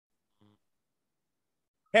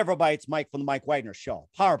Hey, everybody, it's Mike from the Mike Wagner Show,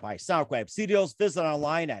 powered by SoundWeb Studios. Visit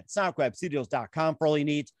online at soundwebstudios.com for all your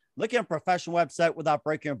needs. Look at a professional website without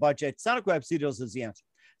breaking your budget. SoundWeb Studios is the answer.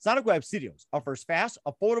 SoundWeb Studios offers fast,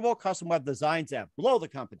 affordable custom web designs that blow the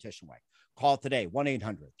competition away. Call today,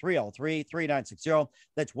 1-800-303-3960.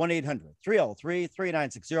 That's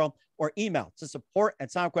 1-800-303-3960. Or email to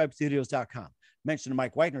support@soundwebstudios.com. Mention the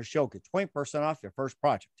Mike Wagner Show. Get 20% off your first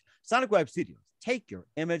project. SoundWeb Studios, take your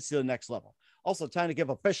image to the next level. Also, time to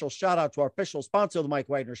give official shout out to our official sponsor of the Mike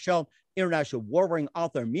Wagner Show, international war-ring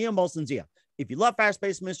author Mia Molson-Zia. If you love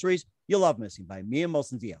fast-paced mysteries, you'll love Missing by Mia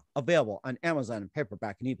Molson-Zia, available on Amazon in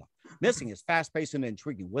paperback and ebook. Missing is fast-paced and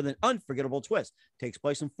intriguing with an unforgettable twist. Takes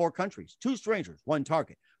place in 4 countries, 2 strangers, 1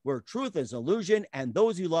 target, where truth is an illusion and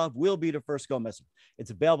those you love will be the first to go missing.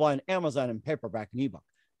 It's available on Amazon in paperback and ebook.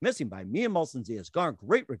 Missing by Mia Molson-Zia has garnered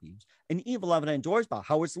great reviews and even 11 endorsed by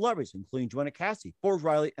Howard celebrities, including Joanna Cassidy, Forbes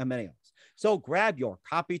Riley, and many others. So grab your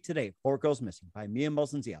copy today before it goes missing by Mia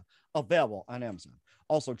Molson-Zia, available on Amazon.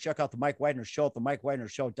 Also, check out the Mike Wagner Show at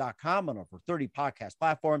themikewagnershow.com on over 30 podcast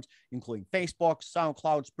platforms, including Facebook,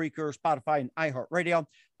 SoundCloud, Spreaker, Spotify, and iHeartRadio.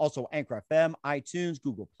 Also, Anchor FM, iTunes,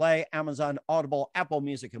 Google Play, Amazon, Audible, Apple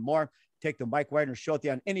Music, and more. Take the Mike Wagner Show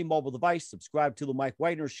on any mobile device. Subscribe to the Mike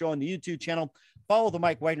Wagner Show on the YouTube channel. Follow the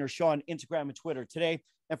Mike Wagner Show on Instagram and Twitter today.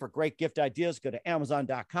 And for great gift ideas, go to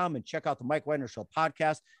Amazon.com and check out the Mike Wagner Show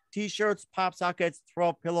podcast. T-shirts, pop sockets,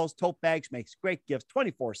 throw pillows, tote bags, makes great gifts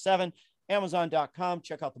 24/7. Amazon.com.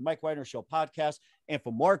 Check out the Mike Wagner Show podcast. And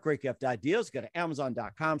for more great gift ideas, go to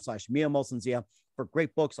Amazon.com/Mia Molson-Zia for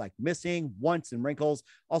great books like Missing, Once, and Wrinkles.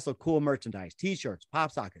 Also cool merchandise, T-shirts,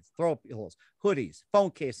 pop sockets, throw pillows, hoodies,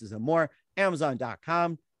 phone cases, and more.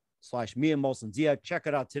 Amazon.com/Mia Molson-Zia. Check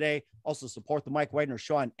it out today. Also support the Mike Wagner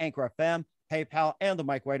Show on Anchor FM, PayPal, and the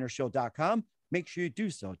MikeWagnerShow.com. Make sure you do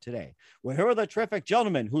so today. Well, here are the terrific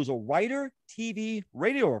gentleman who's a writer, TV,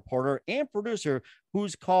 radio reporter, and producer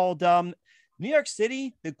who's called New York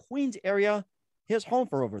City, the Queens area, his home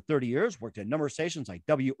for over 30 years, worked at a number of stations like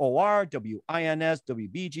WOR, WINS,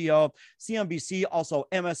 WBGO, CNBC, also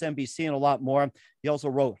MSNBC, and a lot more. He also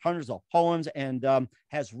wrote hundreds of poems and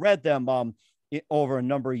has read them over a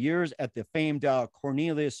number of years at the famed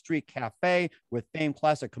Cornelius Street Cafe with famed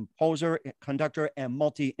classic composer, conductor, and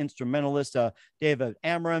multi-instrumentalist David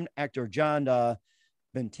Amram, actor John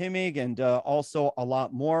Ventimiglia, and also a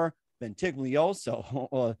lot more. Ventimiglia,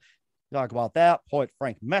 so talk about that. Poet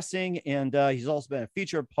Frank Messing, and he's also been a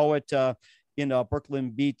featured poet in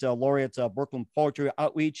Brooklyn Beat Laureates, Brooklyn Poetry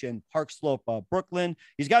Outreach in Park Slope, Brooklyn.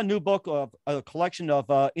 He's got a new book of a collection of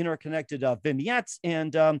interconnected vignettes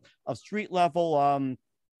and of street level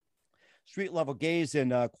gays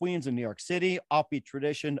in Queens and New York City, offbeat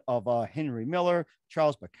tradition of Henry Miller,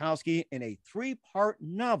 Charles Bukowski, in a 3-part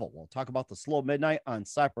novel. We'll talk about The Slow Midnight on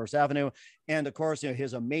Cypress Avenue. And of course,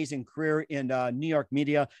 his amazing career in New York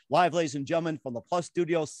media. Live, ladies and gentlemen, from the Plus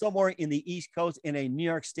Studio, somewhere in the East Coast, in a New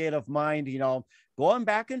York state of mind, going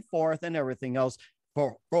back and forth and everything else.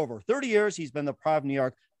 For over 30 years, he's been the pride of New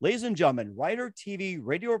York. Ladies and gentlemen, writer, TV,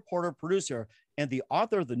 radio reporter, producer, and the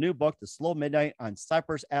author of the new book, The Slow Midnight on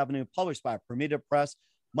Cypress Avenue, published by Permita Press,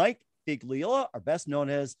 Mike Figliola, or best known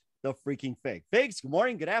as the Freaking Fig. Figs, good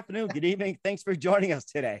morning, good afternoon, good evening. Thanks for joining us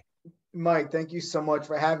today. Mike, thank you so much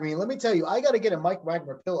for having me. Let me tell you, I got to get a Mike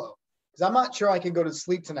Wagner pillow because I'm not sure I can go to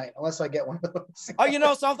sleep tonight unless I get one of those. Oh, you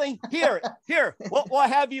know something? Here. We'll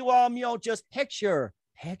have you, just picture.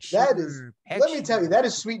 Let me tell you, that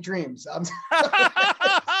is sweet dreams.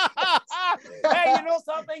 Hey, you know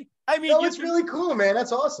something? I mean, it's really cool, man.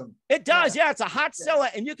 That's awesome. It does. Yeah, it's a hot seller,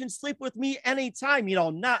 and you can sleep with me anytime,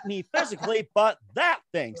 not me physically, but that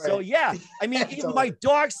thing. Right. So, yeah, I mean, even my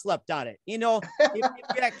dog slept on it. If you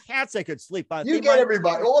had cats, I could sleep on it. You get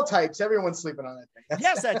everybody, all types, everyone's sleeping on that thing.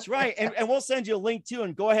 Yes, that's right. And we'll send you a link too,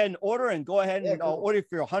 and go ahead and order, order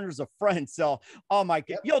for your hundreds of friends. So, oh my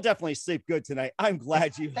God, you'll definitely sleep good tonight. I'm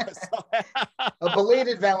glad you. A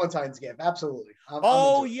belated Valentine's gift. Absolutely.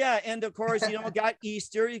 Yeah. And of course, got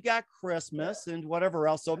Easter, you got Christmas and whatever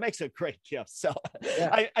else. So it makes a great gift. So,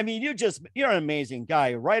 yeah. I mean, you're an amazing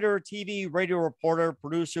guy, writer, TV, radio reporter,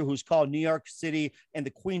 producer who's called New York City and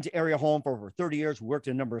the Queens area home for over 30 years, worked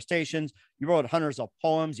in a number of stations. You wrote hundreds of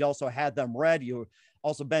poems. You also had them read. You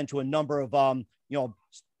also been to a number of,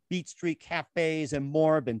 Beat Street cafes and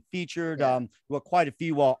more, been featured with quite a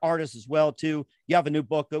few artists as well too. You have a new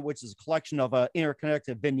book, which is a collection of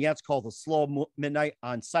interconnected vignettes called The Slow Midnight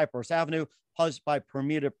on Cypress Avenue, published by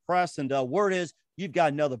Permita Press. And word is you've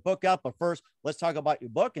got another book out. But first, let's talk about your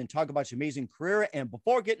book and talk about your amazing career. And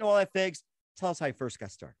before getting all that, Figs, tell us how you first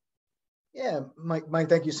got started. Yeah, Mike,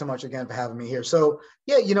 thank you so much again for having me here. So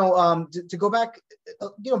yeah, to go back,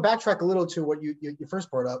 backtrack a little to what you first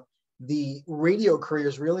brought up, the radio career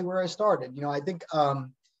is really where I started. I think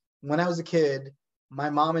when I was a kid, my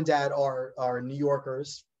mom and dad are New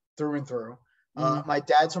Yorkers through and through. My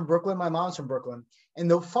dad's from Brooklyn, my mom's from Brooklyn. And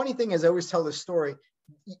the funny thing is, I always tell this story,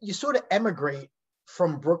 you sort of emigrate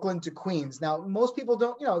from Brooklyn to Queens. Now, most people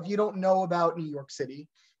don't, if you don't know about New York City,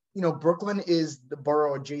 Brooklyn is the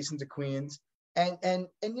borough adjacent to Queens. And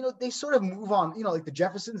they sort of move on, like the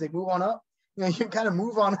Jeffersons, they move on up. You kind of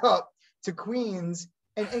move on up to Queens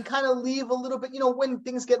and kind of leave a little bit, when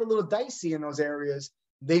things get a little dicey in those areas,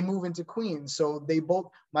 they move into Queens. So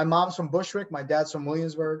my mom's from Bushwick, my dad's from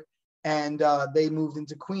Williamsburg, and they moved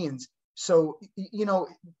into Queens. So,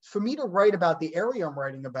 for me to write about the area I'm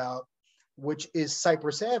writing about, which is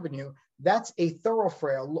Cypress Avenue, that's a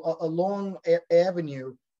thoroughfare, a long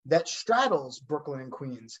avenue that straddles Brooklyn and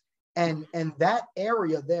Queens. And that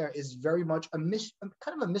area there is very much kind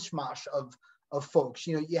of a mishmash of folks.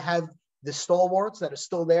 You have the stalwarts that are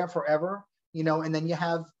still there forever, and then you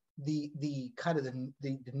have the kind of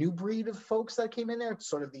the new breed of folks that came in there,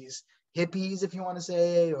 sort of these hippies, if you want to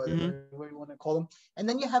say, or what you want to call them. And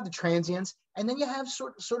then you have the transients, and then you have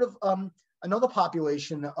sort of another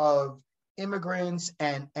population of immigrants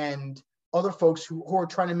and other folks who are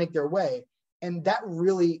trying to make their way. And that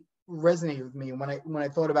really resonated with me when I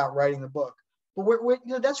thought about writing the book. But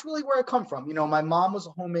that's really where I come from. My mom was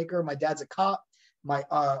a homemaker. My dad's a cop.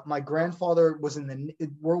 My grandfather was in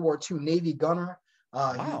the World War II Navy gunner.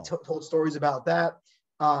 Wow. He told stories about that.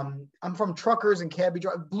 I'm from truckers and cabbie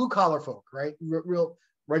drivers, blue collar folk, right? Real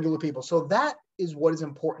regular people. So that is what is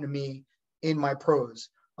important to me in my prose.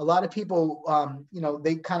 A lot of people,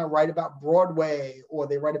 they kind of write about Broadway, or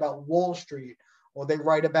they write about Wall Street, or they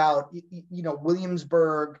write about,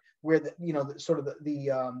 Williamsburg, where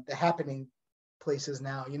the happening places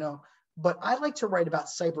now, But I like to write about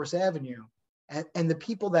Cypress Avenue and the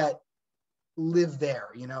people that live there,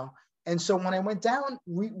 And so when I went down,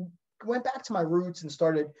 went back to my roots and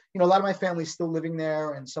started, a lot of my family's still living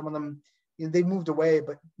there, and some of them, they moved away,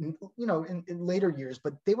 but in later years,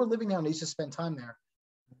 but they were living there and they used to spend time there.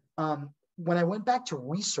 When I went back to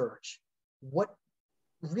research, what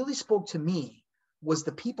really spoke to me was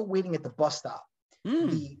the people waiting at the bus stop,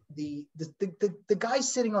 the guy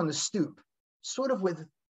sitting on the stoop, sort of with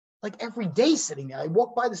like every day sitting there. I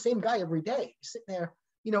walk by the same guy every day, sitting there,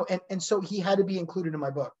 and so he had to be included in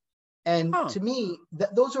my book. And to me,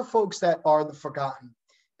 those are folks that are the forgotten.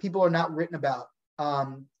 People are not written about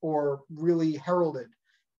or really heralded.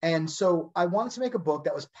 And so I wanted to make a book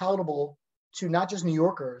that was palatable to not just New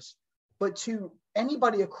Yorkers, but to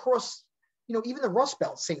anybody across, even the Rust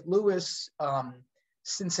Belt, St. Louis,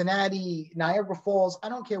 Cincinnati, Niagara Falls. I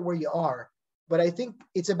don't care where you are, but I think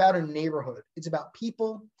it's about a neighborhood. It's about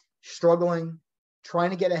people struggling, trying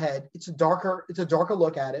to get ahead. It's a darker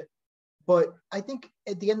look at it. But I think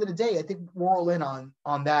at the end of the day, I think we're all in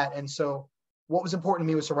on that. And so what was important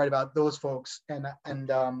to me was to write about those folks. And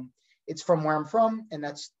it's from where I'm from. And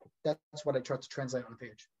that's what I tried to translate on the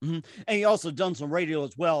page. And you also done some radio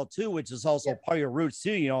as well, too, which is also part of your roots,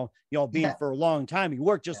 too. Being for a long time, you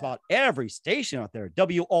worked just about every station out there.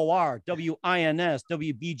 WOR, WINS,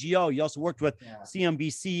 WBGO. You also worked with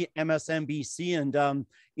CNBC, MSNBC.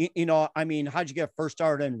 And, how'd you get first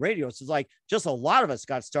started in radio? So it's like just a lot of us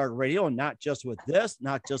got started radio, and not just with this,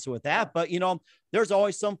 not just with that. But, there's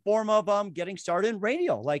always some form of getting started in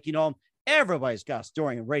radio. Like, everybody's got a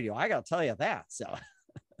story in radio. I got to tell you that. So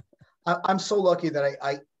I'm so lucky that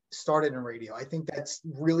I started in radio. I think that's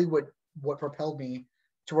really what propelled me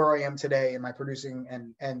to where I am today in my producing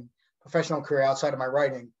and professional career outside of my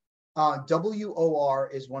writing. WOR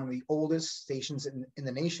is one of the oldest stations in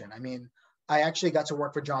the nation. I mean, I actually got to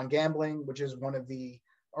work for John Gambling, which is one of the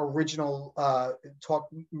original talk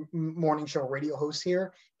morning show radio hosts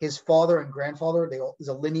here. His father and grandfather, there's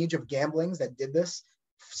a lineage of Gamblings that did this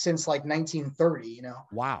since like 1930,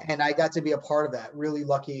 Wow. And I got to be a part of that. Really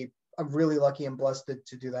lucky. I'm really lucky and blessed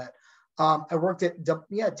to do that. I worked at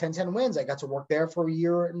 1010 Wins. I got to work there for a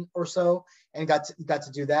year or so, and got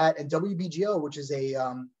to do that. And WBGO, which is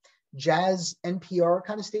a jazz NPR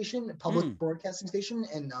kind of station, public broadcasting station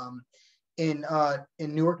in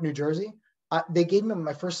Newark, New Jersey. They gave me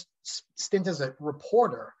my first stint as a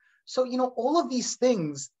reporter. So all of these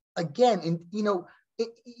things again, and you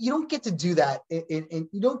don't get to do that, and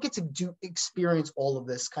you don't get to experience all of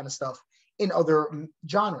this kind of stuff in other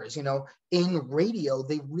genres. In radio,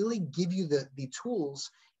 they really give you the tools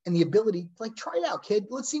and the ability, like, try it out, kid.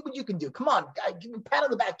 Let's see what you can do. Come on, guy, give me a pat on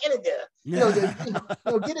the back. Get in there.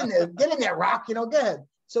 Get in there, rock. Go ahead.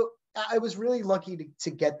 So I was really lucky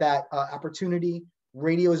to get that opportunity.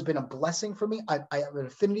 Radio has been a blessing for me. I have an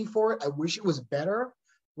affinity for it. I wish it was better.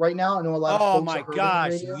 Right now, I know a lot of Oh folks my are hurting in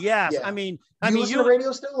gosh, radio. yes. Yeah. I You mean, listen to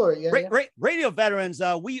radio still, or radio veterans,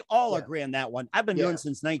 we all yeah, agree on that one. I've been doing yeah,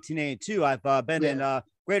 since 1982. I've been in yeah,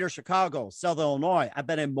 Greater Chicago, Southern Illinois. I've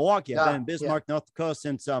been in Milwaukee. I've been yeah, in yeah, Bismarck, North Dakota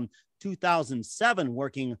since 2007,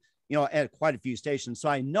 working, at quite a few stations. So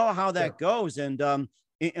I know how that sure, goes. And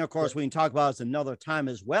of course, sure. we can talk about this another time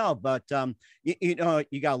as well. But you know,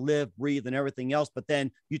 you got to live, breathe, and everything else. But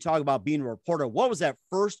then you talk about being a reporter. What was that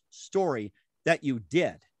first story that you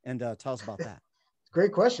did? And tell us about that.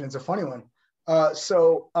 Great question. It's a funny one.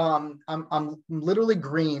 I'm literally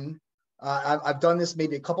green. I've done this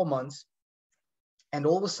maybe a couple months, and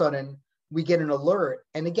all of a sudden we get an alert.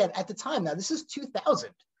 And again, at the time, now this is 2000.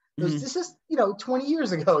 Mhm. This is 20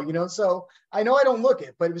 years ago. So I know I don't look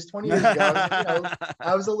it, but it was 20 years ago.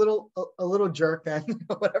 I was a little jerk then,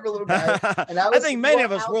 whatever, little guy. And I think many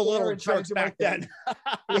of us were little jerks back then.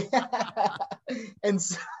 Yeah. And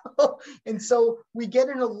so we get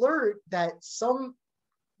an alert that some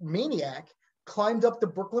maniac climbed up the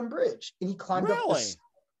Brooklyn Bridge, and he climbed the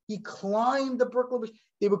Brooklyn Bridge.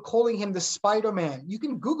 They were calling him the Spider-Man. You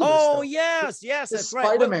can Google this stuff. Oh yes, the that's right.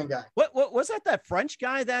 Spider-Man guy. What was that French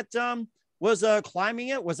guy that was climbing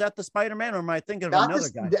it? Was that the Spider-Man, or am I thinking of another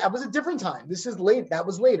guy? That was a different time. This is late. That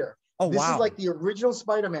was later. Oh, this wow. is like the original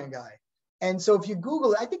Spider-Man guy. And so if you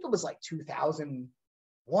Google it, I think it was like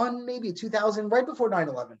 2001, maybe 2000, right before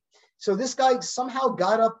 9/11. So this guy somehow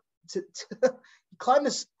got up to climb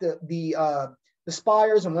the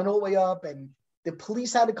spires and went all the way up, and the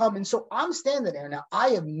police had to come. And so I'm standing there. Now, I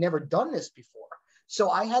have never done this before. So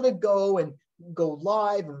I had to go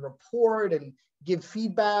live and report and give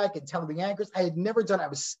feedback and tell the anchors. I had never done it. I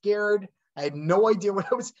was scared. I had no idea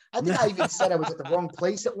what I was. I think I even said I was at the wrong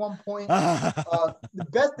place at one point.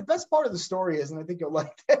 The best part of the story is, and I think you'll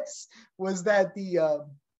like this, was that the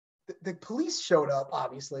police showed up,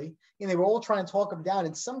 obviously, and they were all trying to talk him down.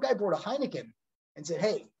 And some guy brought a Heineken and said,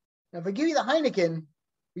 "Hey, now if I give you the Heineken,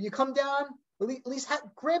 will you come down? At least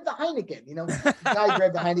grab the Heineken." The guy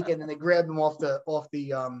grabbed the Heineken, and they grabbed him off the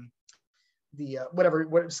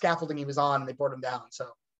whatever scaffolding he was on, and they brought him down.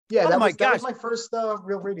 So yeah, that was my first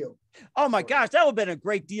real radio. Oh my gosh, that would have been a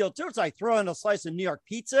great deal too. It's like throwing a slice of New York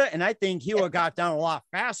pizza, and I think he would have got down a lot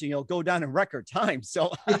faster. Go down in record time.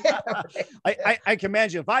 So Yeah, right. I can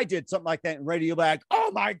imagine if I did something like that in radio, like,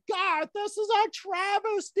 oh my God, this is a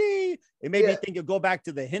travesty. It made me think of go back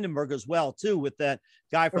to the Hindenburg as well too, with that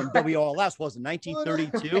guy from WOLS, was it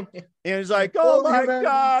 1932? And he's like, oh my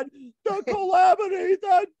God, the calamity,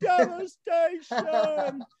 the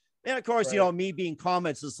devastation. And of course, me being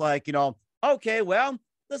comments is like, okay, well,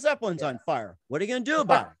 the Zeppelin's on fire. What are you going to do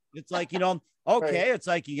about it? It's like, okay, right. It's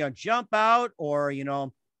like you're going to jump out, or,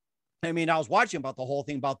 I was watching about the whole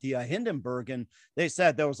thing about the Hindenburg, and they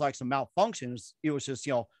said there was like some malfunctions. It was just,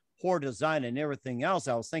 poor design and everything else.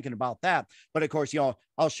 I was thinking about that. But of course,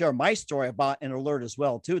 I'll share my story about an alert as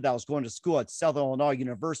well, too, that I was going to school at Southern Illinois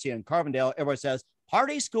University in Carbondale. Everybody says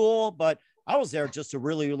party school, but I was there just to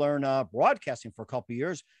really learn broadcasting for a couple of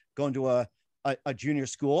years, going to a junior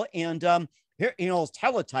school. And here, those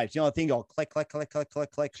teletypes, the thing go click, click, click, click,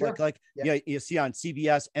 click, click, Sure. click, click. Yeah. You see on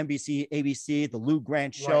CBS, NBC, ABC, the Lou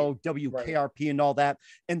Grant Show, right. WKRP, and all that.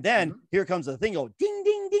 And then here comes the thing, go ding,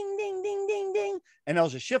 ding, ding, ding, ding, ding, ding. And I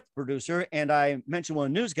was a shift producer, and I mentioned one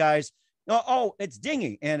of the news guys, oh, it's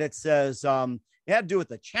dinging. And it says, it had to do with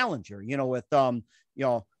the Challenger, with,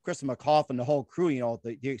 Kristen McCoff and the whole crew,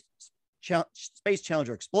 the Space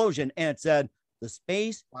Challenger explosion. And it said, the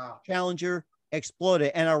Space Challenger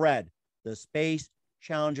exploded. And I read, the Space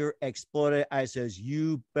Challenger exploded. I says,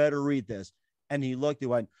 you better read this. And he looked, he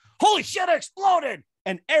went, holy shit, it exploded.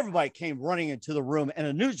 And everybody came running into the room. And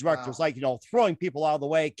the news director was like, throwing people out of the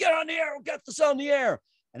way. Get on the air. Get this on the air.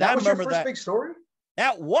 And that I was remember your first big story?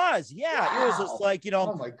 That was, yeah. Wow. It was just like,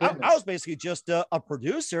 oh my I was basically just a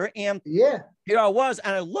producer. And here I was.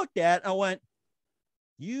 And I looked at it, and I went,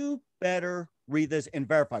 you better read this and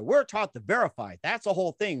verify. We're taught to verify. That's the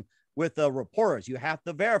whole thing with the reporters. You have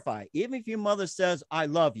to verify. Even if your mother says, I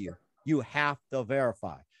love you, you have to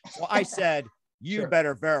verify. So I said, you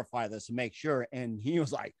better verify this and make sure. And he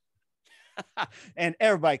was like, and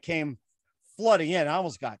everybody came flooding in. I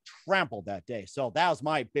almost got trampled that day. So that was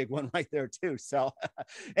my big one right there too. So,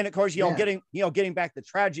 and of course, getting back to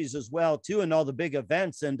tragedies as well too, and all the big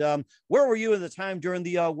events. And where were you at the time during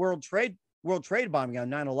the World Trade bombing on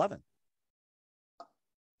 9/11?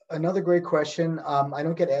 Another great question. I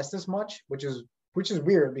don't get asked this much, which is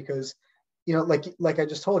weird because, like I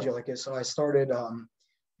just told you, so I started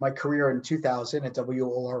my career in 2000 at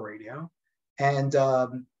WOLR Radio, and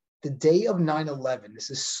the day of 9/11. This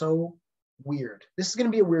is so weird. This is going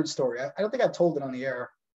to be a weird story. I don't think I've told it on the air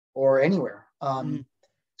or anywhere.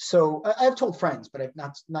 So I've told friends, but I've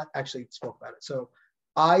not actually spoke about it. So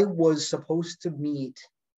I was supposed to meet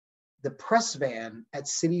the press van at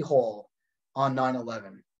City Hall on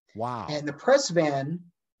 9/11. Wow. And the press van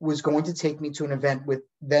was going to take me to an event with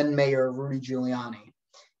then Mayor Rudy Giuliani.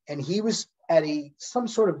 And he was at some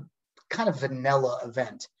sort of kind of vanilla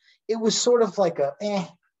event. It was sort of like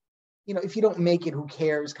if you don't make it, who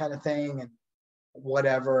cares kind of thing, and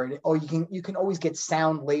whatever. And, you can always get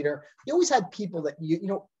sound later. You always had people that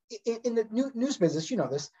in the news business,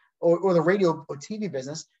 this, or the radio or TV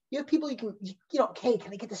business, you have people hey,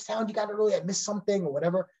 can I get the sound? You got it early. I missed something or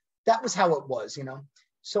whatever. That was how it was,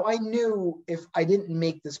 So I knew if I didn't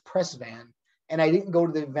make this press van and I didn't go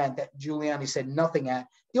to the event that Giuliani said nothing at,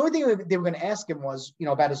 the only thing they were going to ask him was,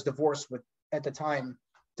 about his divorce with, at the time,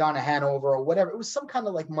 Donna Hanover or whatever. It was some kind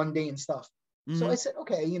of like mundane stuff. So I said,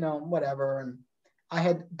 okay, whatever. And I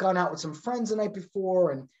had gone out with some friends the night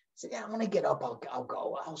before and said, yeah, when I get up, I'll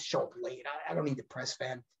go. I'll show up late. I don't need the press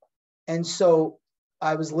van. And so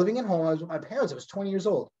I was living at home. I was with my parents. I was 20 years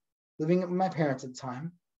old, living with my parents at the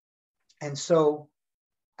time. And so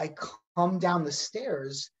I come down the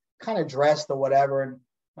stairs, kind of dressed or whatever. And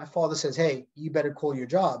my father says, hey, you better call your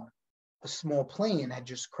job. A small plane had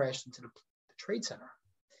just crashed into the Trade Center.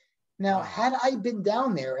 Now, had I been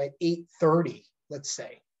down there at 8:30, let's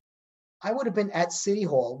say, I would have been at City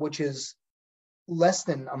Hall, which is less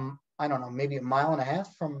than, I don't know, maybe a mile and a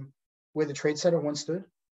half from where the Trade Center once stood.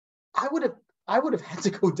 I would have had to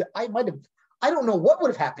go. I don't know what would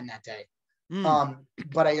have happened that day.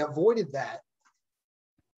 But I avoided that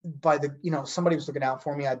by somebody was looking out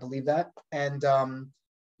for me. I believe that. And,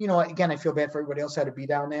 again, I feel bad for everybody else who had to be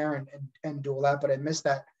down there and do all that, but I missed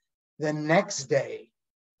that. The next day,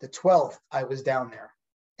 the 12th, I was down there,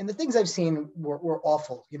 and the things I've seen were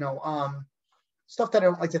awful, stuff that I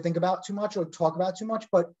don't like to think about too much or talk about too much,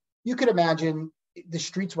 but you could imagine the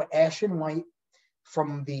streets were ashen white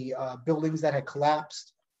from the buildings that had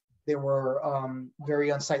collapsed. There were very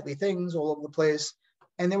unsightly things all over the place.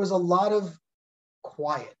 And there was a lot of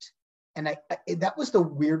quiet. And that was the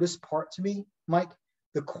weirdest part to me, Mike,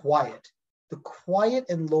 the quiet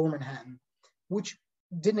in lower Manhattan, which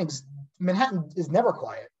Manhattan is never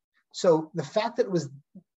quiet. So the fact that it was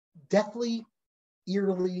deathly,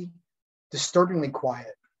 eerily, disturbingly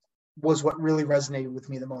quiet was what really resonated with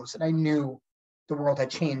me the most. And I knew the world had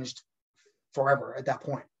changed forever at that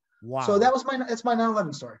point. Wow. So that's my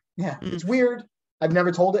 9/11 story. Yeah. It's weird. I've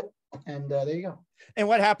never told it. And there you go. And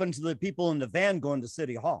what happened to the people in the van going to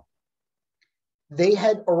City Hall? They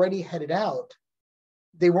had already headed out.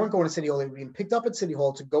 They weren't going to City Hall. They were being picked up at City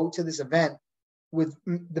Hall to go to this event with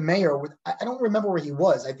the mayor. I don't remember where he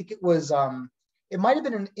was. I think it was, it might have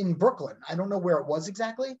been in Brooklyn. I don't know where it was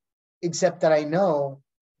exactly, except that I know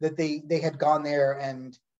that they had gone there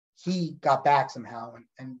and he got back somehow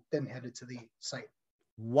and then headed to the site.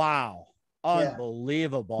 Wow.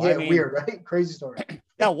 Unbelievable. Yeah, I mean, weird, right? Crazy story.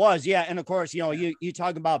 That was, yeah. And of course, you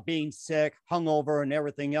talk about being sick, hungover, and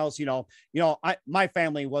everything else. My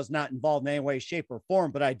family was not involved in any way, shape, or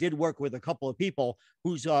form, but I did work with a couple of people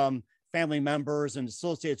whose family members and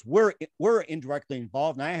associates were indirectly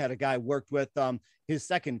involved. And I had a guy worked with his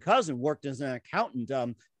second cousin worked as an accountant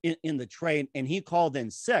in the trade, and he called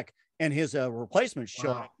in sick, and his replacement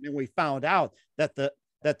showed up. And we found out that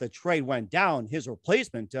the trade went down. His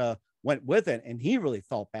replacement went with it, and he really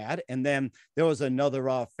felt bad. And then there was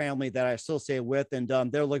another family that I associated with, and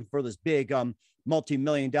they're looking for this big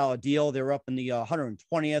multi-million-dollar deal. They're up in the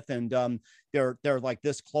 120th, and they're like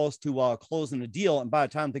this close to closing the deal. And by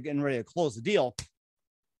the time they're getting ready to close the deal,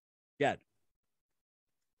 dead.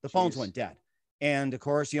 The phones went dead. And of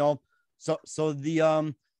course, so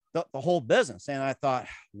the whole business. And I thought,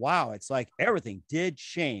 wow, it's like everything did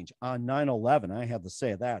change on 9/11. I have to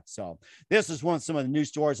say that. So this is some of the news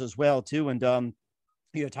stories as well, too. And,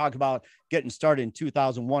 talk about getting started in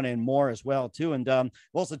 2001 and more as well, too. And we'll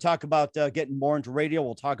also talk about getting more into radio.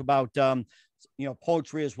 We'll talk about,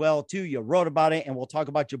 poetry as well, too. You wrote about it, and we'll talk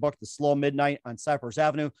about your book, The Slow Midnight on Cypress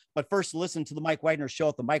Avenue. But first, listen to the Mike Wagner Show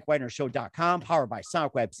at themikewagnershow.com, powered by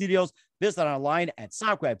SonicWeb Studios. Visit online at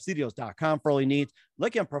sonicwebstudios.com for all your needs.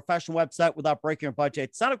 Look at a professional website without breaking your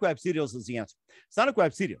budget. SonicWeb Studios is the answer.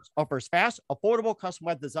 SonicWeb Studios offers fast, affordable custom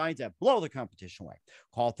web designs that blow the competition away.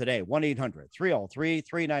 Call today,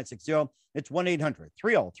 1-800-303-3960. It's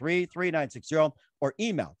 1-800-303-3960, or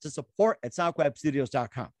email to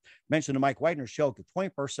support@sonicwebstudios.com. Mention the Mike Wagner Show, get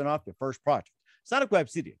 20% off your first project. SonicWeb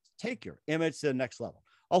Studios, take your image to the next level.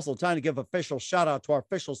 Also, time to give official shout out to our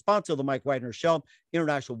official sponsor of the Mike Wagner Show,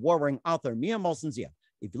 international war ring author Mia Molson-Zia.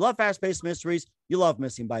 If you love fast-paced mysteries, you love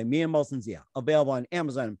Missing by Mia Molson Zia, available on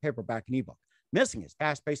Amazon in paperback and ebook. Missing is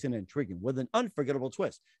fast-paced and intriguing with an unforgettable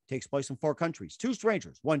twist. Takes place in 4 countries, 2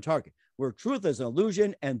 strangers, 1 target, where truth is an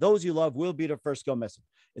illusion and those you love will be the first to go missing.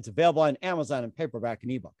 It's available on Amazon in paperback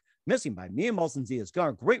and ebook. Missing by Mia Molson Zia has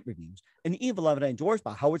garnered great reviews and even loved and endorsed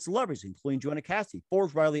by Howard celebrities, including Joanna Cassidy,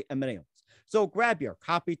 Forbes Riley, and many others. So grab your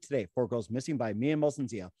copy today before it goes missing by Mia Molson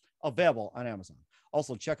Zia, available on Amazon.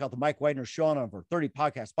 Also, check out the Mike Widener Show on over 30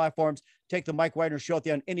 podcast platforms. Take the Mike Widener Show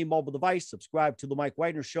on any mobile device. Subscribe to the Mike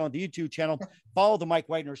Widener Show on the YouTube channel. Follow the Mike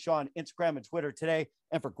Widener Show on Instagram and Twitter today.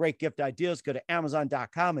 And for great gift ideas, go to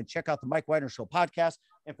Amazon.com and check out the Mike Widener Show podcast.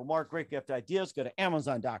 And for more great gift ideas, go to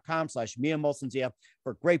Amazon.com/Mia Molson Zia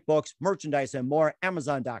for great books, merchandise, and more.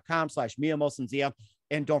 Amazon.com/Mia Molson Zia.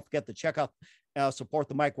 And don't forget to check out support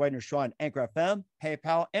the Mike Widener Show on Anchor FM,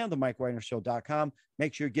 PayPal, and the MikeWidenerShow.com.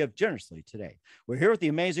 Make sure you give generously today. We're here with the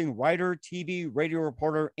amazing writer, TV, radio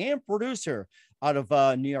reporter, and producer out of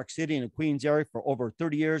New York City and the Queens area for over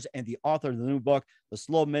 30 years, and the author of the new book, The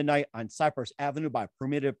Slow Midnight on Cypress Avenue by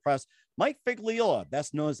Primitive Press, Mike Figliola,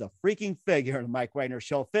 best known as the freaking Fig here on the Mike Widener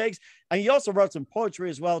Show, Figs. And he also wrote some poetry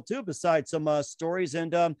as well, too, besides some stories.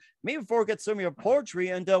 And maybe before we get some of your poetry,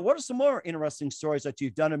 and what are some more interesting stories that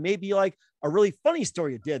you've done? And maybe like a really funny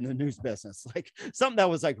story you did in the news business, like something that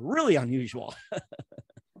was like really unusual.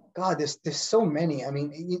 God, there's so many. I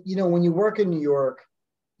mean, you know, when you work in New York,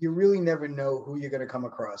 you really never know who you're going to come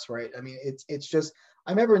across, right? I mean, it's just,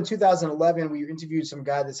 I remember in 2011, we interviewed some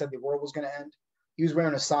guy that said the world was going to end. He was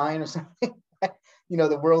wearing a sign or something, you know,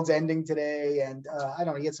 the world's ending today. And I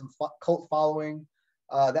don't know, he had some cult following.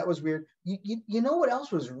 That was weird. You know what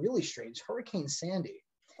else was really strange? Hurricane Sandy.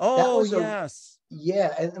 Oh, yes.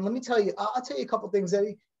 Yeah. And let me tell you, I'll tell you a couple of things that,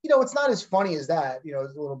 you know, it's not as funny as that, you know,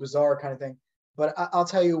 it's a little bizarre kind of thing. But I'll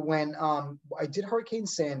tell you, when I did Hurricane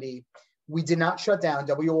Sandy, we did not shut down.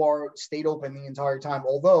 WR stayed open the entire time,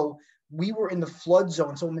 although we were in the flood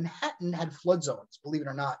zone. So Manhattan had flood zones, believe it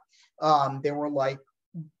or not. They were like,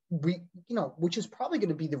 you know, which is probably going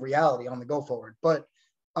to be the reality on the go forward. But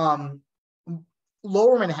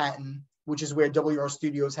lower Manhattan, which is where WR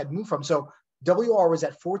Studios had moved from. So WR was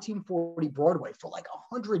at 1440 Broadway for like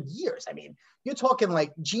 100 years. I mean, you're talking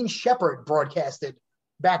like Gene Shepard broadcasted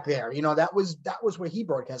back there. You know, that was where he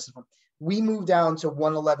broadcasted from. We moved down to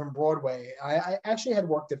 111 Broadway. I actually had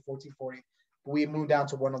worked at 1440, but we moved down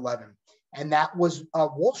to 111. And that was a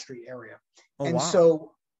Wall Street area. Oh, and wow.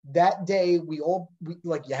 so that day we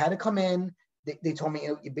like, you had to come in. They told me,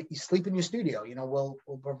 you sleep in your studio, you know, we'll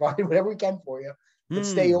provide whatever we can for you, but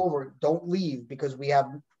stay over, don't leave, because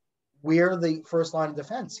we're the first line of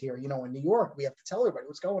defense here. You know, in New York, we have to tell everybody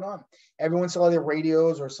what's going on. Everyone saw their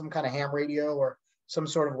radios or some kind of ham radio or some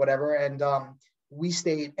sort of whatever. And we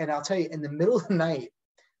stayed, and I'll tell you, in the middle of the night,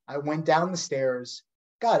 I went down the stairs,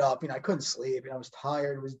 got up, you know, I couldn't sleep, and I was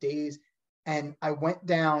tired, it was days. And I went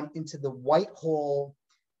down into the Whitehall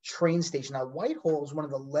train station. Now, Whitehall is one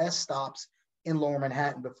of the last stops in Lower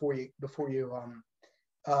Manhattan before you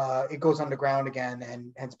it goes underground again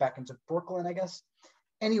and heads back into Brooklyn, I guess.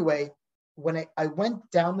 Anyway, when I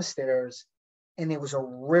went down the stairs, and there was a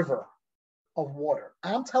river of water.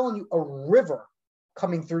 I'm telling you, a river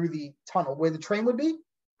coming through the tunnel where the train would be.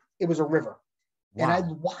 It was a river. Wow. And I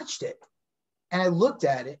watched it, and I looked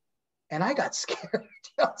at it, and I got scared.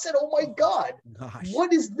 I said, oh my God,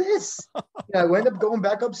 what is this? I ended up going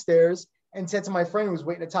back upstairs and said to my friend who was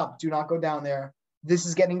waiting at the top, do not go down there. This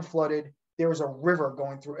is getting flooded. There was a river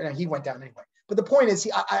going through, and he went down anyway. But the point is,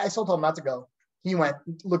 I still told him not to go. He went,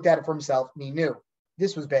 looked at it for himself, and he knew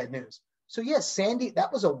this was bad news. So yes, Sandy,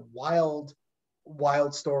 that was a wild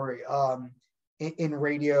story in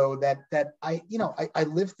radio that I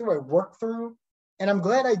lived through, I worked through, and I'm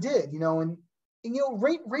glad I did, you know. And you know,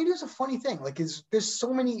 radio's a funny thing. Like, there's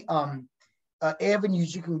so many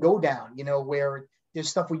avenues you can go down, you know, where there's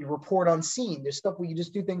stuff where you report on scene, there's stuff where you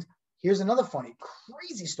just do things. Here's another funny,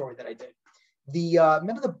 crazy story that I did.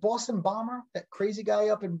 Remember the Boston bomber, that crazy guy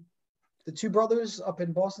the two brothers up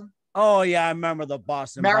in Boston? Oh yeah, I remember the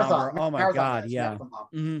Boston bomber. Oh my God, guys, yeah.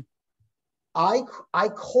 Mm-hmm. I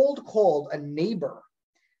cold called a neighbor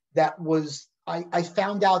that was, I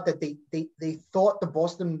found out that they thought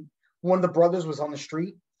one of the brothers was on the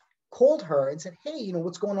street, called her and said, hey, you know,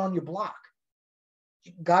 what's going on in your block?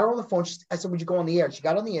 She got her on the phone. I said, would you go on the air? She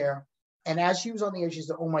got on the air. And as she was on the air, she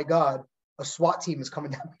said, oh my God, a SWAT team is coming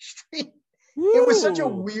down my street. Woo. It was such a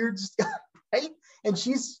weird stuff, right? And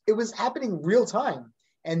it was happening real time.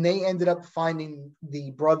 And they ended up finding the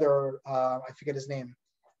brother, I forget his name,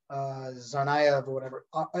 Zarnaev or whatever,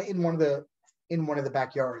 in one of the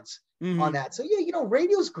backyards on that. So yeah, you know,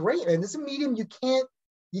 radio's great, and it's a medium you can't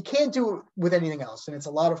you can't do it with anything else. And it's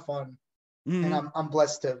a lot of fun. Mm-hmm. And I'm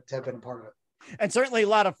blessed to have been a part of it. And certainly a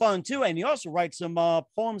lot of fun too. And you also write some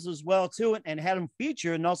poems as well too, and had them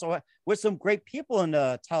featured, and also with some great people. And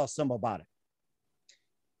tell us some about it.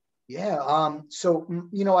 Yeah. So,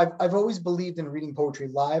 you know, I've always believed in reading poetry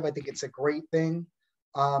live. I think it's a great thing.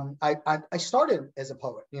 I started as a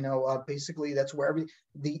poet, you know, basically that's where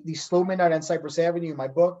the Slow Midnight on Cypress Avenue, my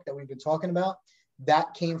book that we've been talking about,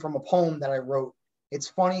 that came from a poem that I wrote. It's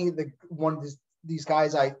funny, one of these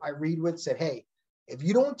guys I read with said, hey, if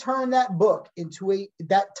you don't turn that book into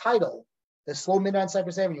that title, the Slow Midnight on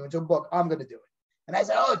Cypress Avenue, into a book, I'm going to do it. And I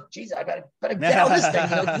said, oh, geez, I better get on this thing.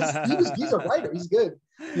 You know, he's a writer. He's good.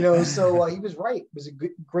 You know, so he was right. It was a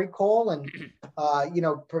great call. And,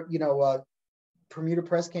 Bermuda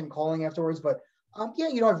Press came calling afterwards. But, yeah,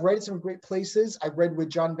 you know, I've read at some great places. I read with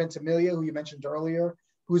John Ventimiglia, who you mentioned earlier,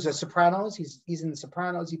 who's a Sopranos. He's in the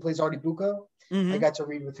Sopranos. He plays Artie Bucco. Mm-hmm. I got to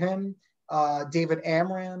read with him. David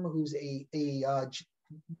Amram, who's a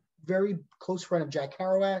very close friend of Jack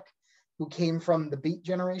Kerouac, who came from the Beat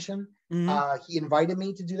generation. Mm-hmm. He invited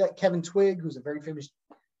me to do that. Kevin Twigg, who's a very famous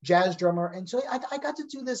jazz drummer. And so I got to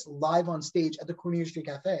do this live on stage at the Cornelia Street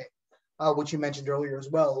Cafe, which you mentioned earlier as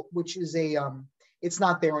well, which is it's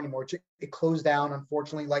not there anymore. It closed down,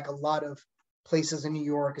 unfortunately, like a lot of places in New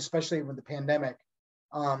York, especially with the pandemic.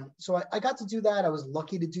 So I got to do that. I was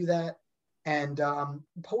lucky to do that. And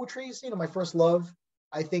poetry is, you know, my first love.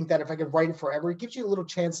 I think that if I could write it forever, it gives you a little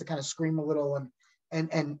chance to kind of scream a little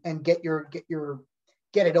and get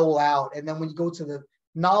it all out. And then when you go to the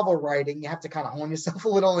novel writing, you have to kind of hone yourself a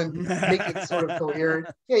little and make it sort of coherent.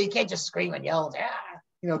 You know, you can't just scream and yell,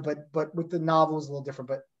 you know, but with the novel is a little different.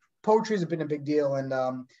 But poetry has been a big deal. And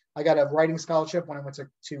I got a writing scholarship when I went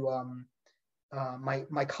to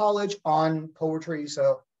my college on poetry.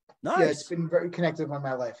 So nice. Yeah, it's been very connected with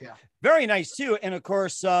my life. Yeah. Very nice too. And of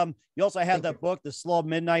course, you also have that book, The Slow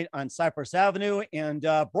Midnight on Cypress Avenue, and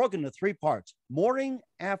broken into 3 parts: morning,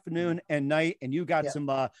 afternoon, and night. And you got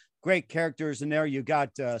some great characters in there. You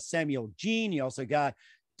got Samuel Jean. You also got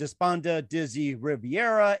Desponda Dizzy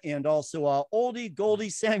Riviera, and also Oldie Goldie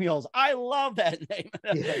Samuels. I love that name.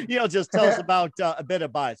 Yeah. You know, just tell us about a bit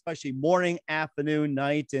about it, especially morning, afternoon,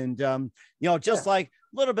 night, and you know, just like a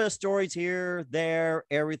little bit of stories here, there,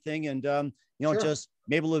 everything, and you know, just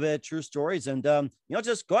maybe a little bit of true stories, and you know,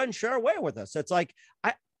 just go ahead and share away with us. It's like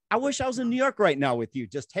I wish I was in New York right now with you,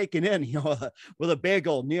 just taking in, you know, with a big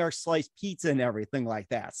old New York sliced pizza and everything like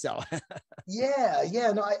that. So,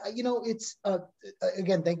 yeah, no, you know, it's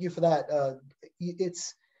again, thank you for that.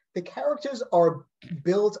 It's the characters are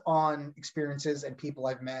built on experiences and people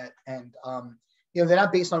I've met, and you know, they're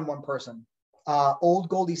not based on one person. Old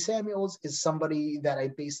Goldie Samuels is somebody that I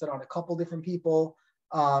based it on a couple different people,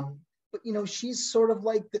 but you know, she's sort of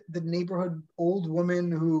like the neighborhood old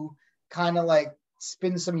woman who kind of like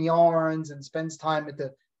spins some yarns and spends time at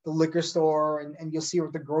the liquor store, and you'll see her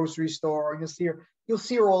at the grocery store, and you'll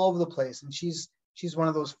see her all over the place. And she's one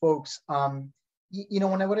of those folks. You know,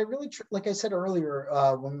 what I really, like I said earlier,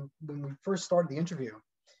 when we first started the interview,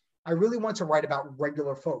 I really want to write about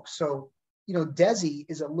regular folks. So, you know, Desi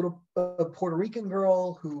is a little Puerto Rican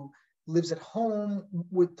girl who lives at home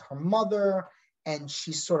with her mother, and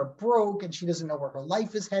she's sort of broke, and she doesn't know where her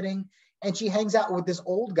life is heading. And she hangs out with this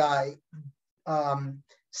old guy,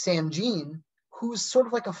 Sam Jean, who's sort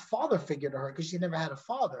of like a father figure to her because she never had a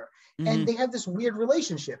father. Mm-hmm. And they have this weird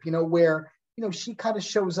relationship, you know, where, you know, she kind of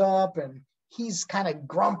shows up and he's kind of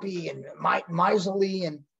grumpy and miserly,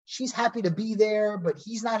 and she's happy to be there, but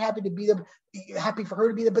he's not happy to be there, happy for her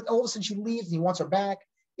to be there. But all of a sudden she leaves and he wants her back.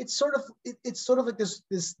 It's sort of like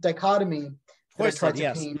this dichotomy that I tried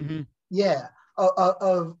to paint. Mm-hmm. Yeah.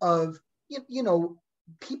 Of you know,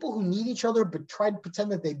 people who need each other but try to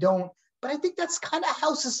pretend that they don't. But I think that's kind of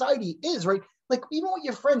how society is, right? Like, even with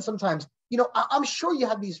your friends sometimes, you know, I'm sure you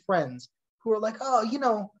have these friends who are like, oh, you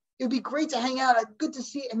know, it'd be great to hang out. Good to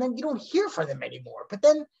see you. And then you don't hear from them anymore. But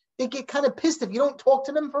then they get kind of pissed if you don't talk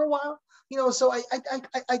to them for a while. You know, so I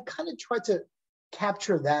kind of try to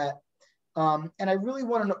capture that. And I really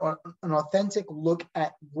want an authentic look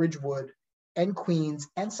at Ridgewood and Queens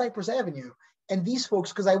and Cypress Avenue and these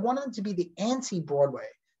folks, because I wanted them to be the anti-Broadway,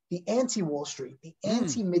 the anti-Wall Street, the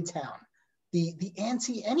anti-Midtown, the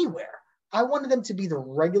anti anywhere. I wanted them to be the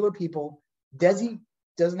regular people. Desi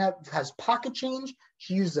has pocket change.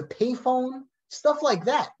 She uses a payphone, stuff like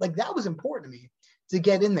that. Like, that was important to me to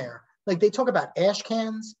get in there. Like, they talk about ash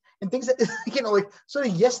cans and things that, you know, like sort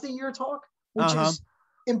of yesteryear talk, which is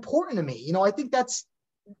important to me. You know, I think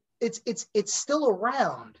it's still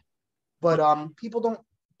around, but people don't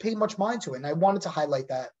pay much mind to it. And I wanted to highlight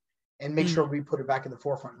that. and make sure we put it back in the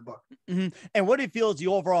forefront of the book. And what do you feel is the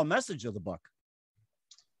overall message of the book?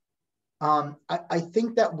 I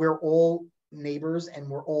think that we're all neighbors and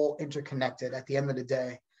we're all interconnected at the end of the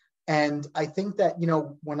day. And I think that,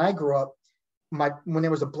 when I grew up, when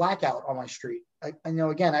there was a blackout on my street, I know,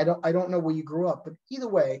 again, I don't know where you grew up, but either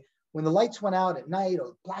way, when the lights went out at night or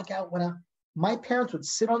the blackout went out, my parents would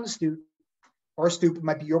sit on the stoop, or a stoop, it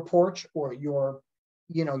might be your porch or your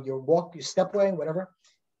stepway, whatever.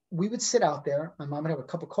 We would sit out there. My mom would have a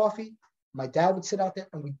cup of coffee. My dad would sit out there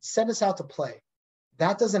and we'd send us out to play.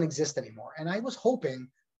 That doesn't exist anymore. And I was hoping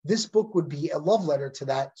this book would be a love letter to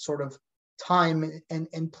that sort of time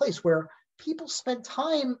and place where people spent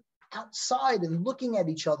time outside and looking at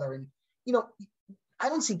each other. And, I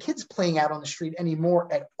don't see kids playing out on the street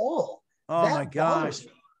anymore at all. Oh, that my gosh.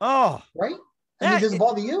 Oh, right. Does it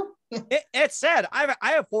bother you? It's sad. I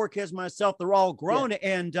have 4 kids myself. They're all grown.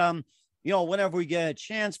 And, whenever we get a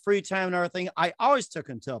chance, free time and everything, I always took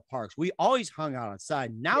them to parks. We always hung out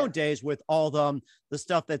outside. Nowadays, with all the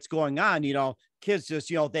stuff that's going on, kids just,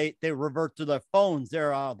 they revert to their phones,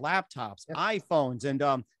 their laptops, iPhones,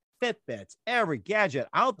 and Fitbits, every gadget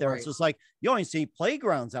out there. Right. It's just like, you don't even see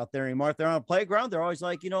playgrounds out there anymore. If they're on a playground, they're always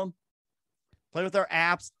like, play with their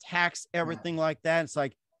apps, text, everything like that. It's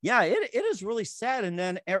like, it is really sad. And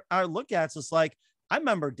then I look at it, it's just like, I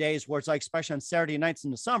remember days where it's like, especially on Saturday nights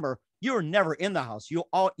in the summer, you were never in the house. You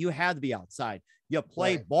had to be outside. You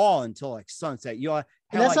played ball until like sunset. And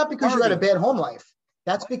that's not because you had a bad home life.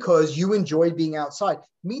 That's because you enjoyed being outside.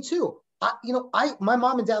 Me too. My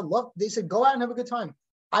mom and dad they said, go out and have a good time.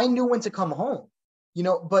 I knew when to come home,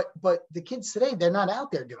 but the kids today, they're not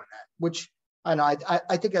out there doing that, which I know,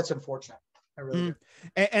 I think that's unfortunate. I really do.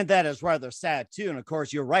 And that is rather sad too. And of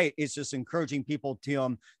course, you're right. It's just encouraging people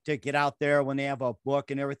to get out there when they have a book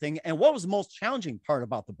and everything. And what was the most challenging part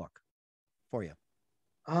about the book for you?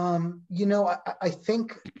 I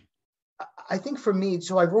think for me,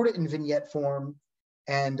 so I wrote it in vignette form,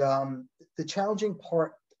 and the challenging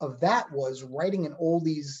part of that was writing in all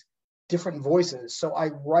these different voices. So I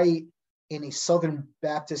write in a Southern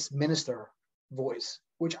Baptist minister voice,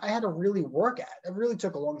 which I had to really work at. It really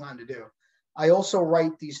took a long time to do. I also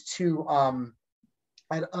write these 2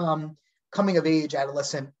 coming of age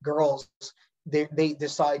adolescent girls. They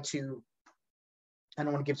decide to, I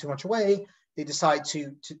don't want to give too much away, they decide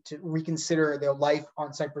to reconsider their life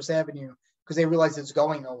on Cypress Avenue because they realize it's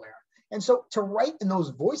going nowhere. And so to write in those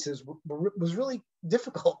voices was really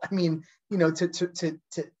difficult. I mean, to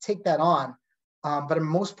take that on. But I'm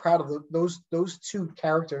most proud of those 2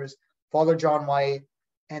 characters, Father John White,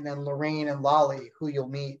 and then Lorraine and Lolly, who you'll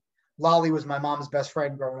meet. Lolly was my mom's best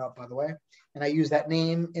friend growing up, by the way. And I use that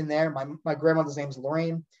name in there. My grandmother's name is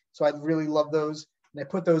Lorraine. So I really love those. And I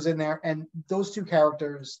put those in there. And those 2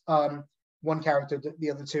 characters, one character,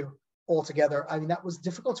 the other 2 all together. I mean, that was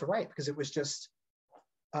difficult to write because it was just,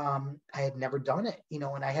 I had never done it,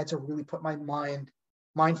 and I had to really put my mind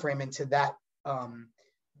frame into that,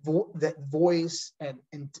 that voice and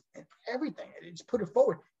everything. I just put it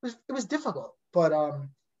forward. It was difficult, but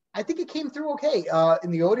I think it came through okay.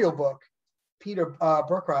 In the audiobook, Peter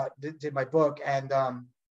Burkrot did my book, and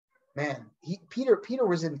man, Peter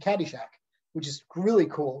was in Caddyshack, which is really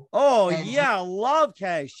cool. Oh, and I love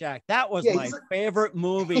Caddyshack. That was my favorite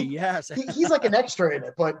movie. Yes. He's like an extra in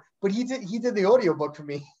it, but he did the audiobook for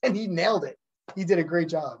me and he nailed it. He did a great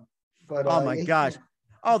job. But oh my gosh.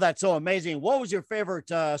 Oh, that's so amazing. What was your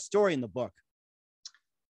favorite story in the book?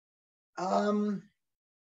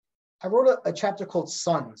 I wrote a chapter called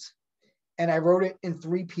Sons, and I wrote it in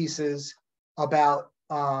 3 pieces about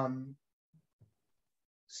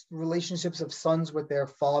relationships of sons with their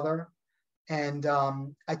father. And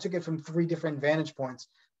I took it from 3 different vantage points.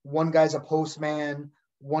 One guy's a postman,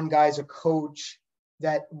 one guy's a coach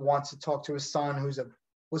that wants to talk to his son who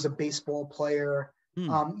was a baseball player.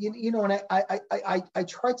 And I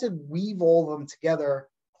tried to weave all of them together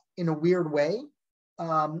in a weird way.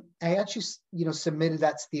 I actually, submitted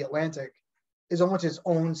that to The Atlantic as almost its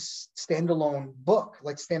own standalone book,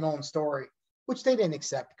 like standalone story, which they didn't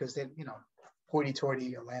accept because they,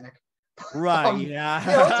 hoity-toity Atlantic. Right.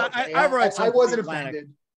 Okay. I wasn't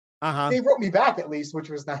offended. They wrote me back at least, which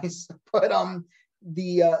was nice. But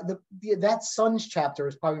that Sons chapter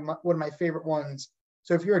is probably one of my favorite ones.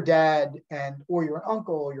 So if you're a dad or you're an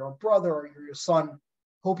uncle, or you're a brother, or you're your son,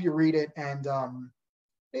 hope you read it and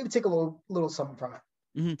maybe take a little something from it.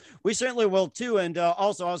 We certainly will too. And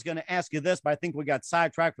also I was going to ask you this, but I think we got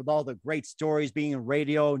sidetracked with all the great stories being in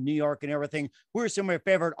radio, New York and everything. Who are some of your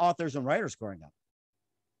favorite authors and writers growing up?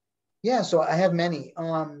 Yeah, so I have many.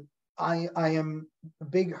 I am a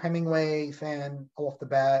big Hemingway fan off the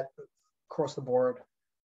bat, across the board.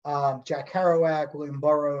 Jack Kerouac, William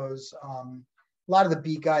Burroughs, a lot of the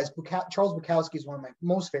beat guys. Charles Bukowski is one of my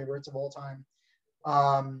most favorites of all time.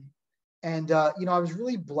 I was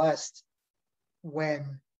really blessed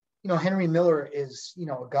when, Henry Miller is, a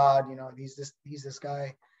god, he's this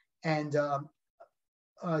guy. And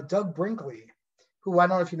Doug Brinkley, who, I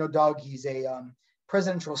don't know if you know Doug, he's a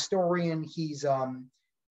presidential historian. He's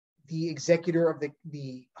the executor of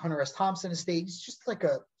the Hunter S. Thompson estate. He's just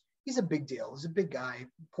he's a big deal. He's a big guy,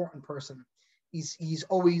 important person. He's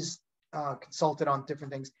always consulted on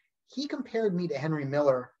different things. He compared me to Henry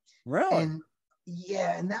Miller. Really? And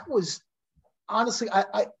that was, honestly,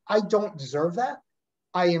 I don't deserve that.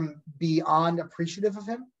 I am beyond appreciative of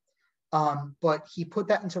him. But he put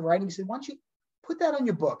that into writing. He said, why don't you put that on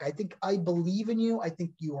your book? I believe in you. I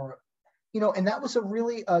think you are, and that was a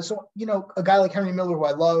really, a guy like Henry Miller, who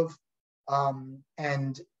I love,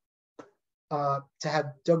 to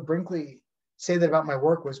have Doug Brinkley say that about my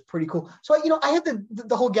work was pretty cool. So, I had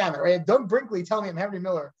the whole gamut, right? I had Doug Brinkley telling me I'm Henry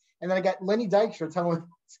Miller. And then I got Lenny Dykstra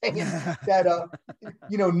saying that,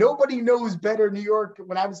 nobody knows better New York.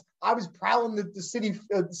 When I was prowling the city,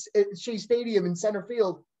 Shea Stadium in center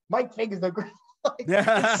field, Mike Fig is the great,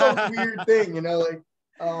 it's some weird thing,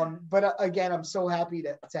 but again, I'm so happy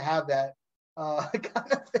to have that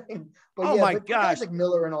kind of thing. But my gosh, guys like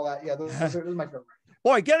Miller and all that. Yeah, those are my favorite.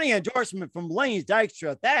 Boy, getting an endorsement from Lenny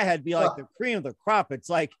Dykstra, that had to be like the cream of the crop. It's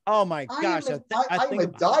like, oh my gosh. I'm a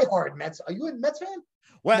diehard Mets. Are you a Mets fan?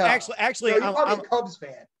 Well, no. actually, no, I'm a Cubs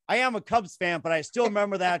fan. I am a Cubs fan, but I still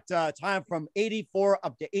remember that time from 84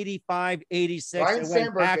 up to 85, 86. Ryan it went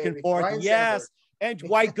Sandberg, back baby. and forth. Ryan yes. Sandberg. And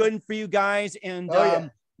Dwight Gooden for you guys. And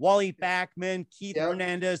Wally Backman, Keith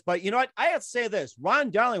Hernandez. But you know what? I have to say this.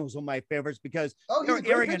 Ron Darling was one of my favorites because they were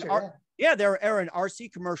airing they were airing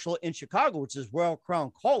RC commercial in Chicago, which is Royal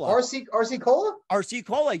Crown Cola. RC Cola? RC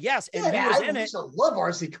Cola, yes. And he was in it. I love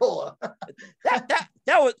RC Cola. that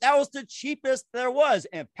was the cheapest there was.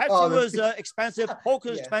 And Pepsi was expensive, Coke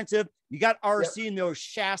was expensive. You got RC and those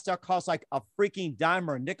Shasta cost like a freaking dime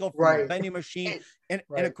or a nickel from the vending machine. And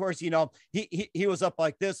of course, he was up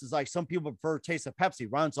like this. It's like some people prefer taste of Pepsi.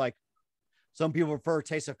 Ron's like, some people prefer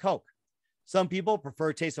taste of Coke. Some people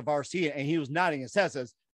prefer taste of RC. And he was nodding his head,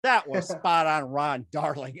 says, that was spot on, Ron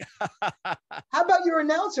Darling. How about your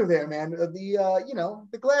announcer there, man?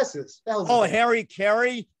 The glasses. Harry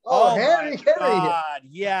Carey. Harry Carey. God,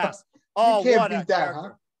 yes. You can't beat that, huh?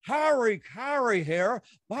 Harry Carey here,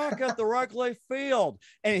 back at the Wrigley Field.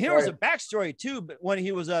 And here was a backstory too. But when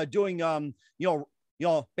he was doing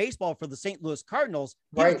baseball for the St. Louis Cardinals,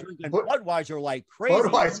 he was drinking Budweiser like crazy,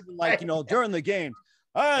 during the games.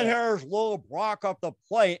 And here's Lil Brock up the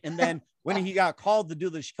plate. And then when he got called to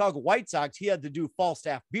do the Chicago White Sox, he had to do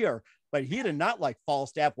Falstaff beer. But he did not like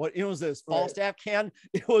Falstaff. What it was this Falstaff can?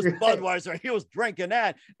 It was Budweiser. He was drinking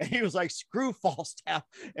that, and he was like, "Screw Falstaff."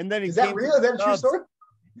 And then is that real? Is that a true story?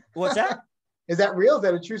 What's that? Is that real? Is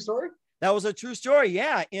that a true story? That was a true story.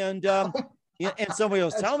 Yeah, and somebody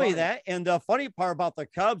was telling me that. And the funny part about the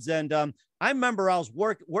Cubs, and I remember I was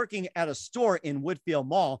working at a store in Woodfield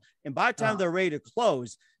Mall, and by the time they're ready to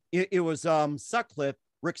close, it was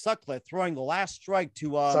Rick Sutcliffe throwing the last strike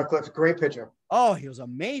to Sutcliffe's great pitcher. Oh, he was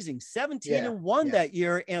amazing. 17-1 that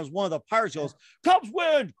year. And it was one of the Pirates goes, Cubs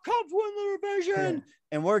win the division. Yeah.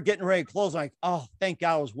 And we're getting ready to close. Like, oh, thank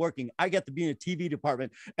God I was working. I get to be in the TV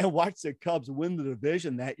department and watch the Cubs win the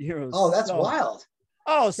division that year. That's wild.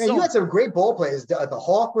 Oh, man, you had some great ball players. The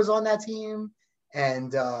Hawk was on that team.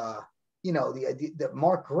 And, the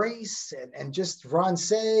Mark Grace and just Ron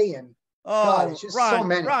Say and, God, it's just so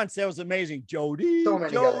many. Ron said it was amazing. Jody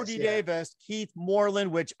Davis, Keith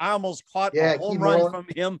Moreland, which I almost caught a home run from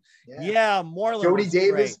him. Yeah, Moreland. Jody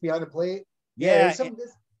Davis behind the plate. Yeah,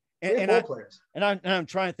 ball players. And I'm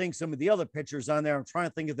trying to think some of the other pitchers on there. I'm trying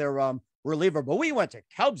to think of their reliever. But we went to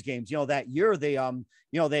Cubs games. That year they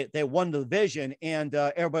they won the division, and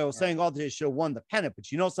everybody was saying, "Oh, they should have won the pennant."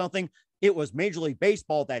 But you know something? It was Major League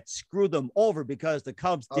Baseball that screwed them over because the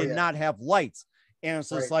Cubs did not have lights. And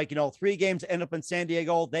so it's like, 3 games end up in San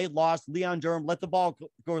Diego. They lost. Leon Durham let the ball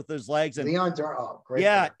go with his legs. And Leon Durham, great.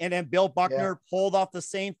 Yeah. Player. And then Bill Buckner pulled off the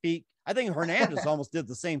same feat. I think Hernandez almost did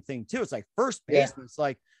the same thing too. It's like first baseman. It's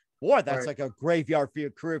like, boy, that's like a graveyard for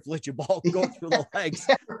your career if you let your ball go through the legs.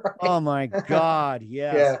 Oh my God.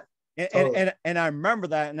 Yes. Yeah. And I remember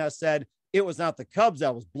that. And I said, it was not the Cubs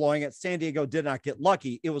that was blowing it. San Diego did not get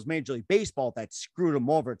lucky. It was Major League Baseball that screwed them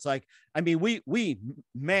over. It's like, I mean, we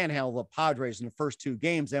manhandled the Padres in the first 2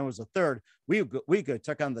 games. And it was the third. We could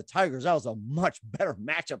took on the Tigers. That was a much better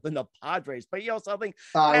matchup than the Padres. But you know something?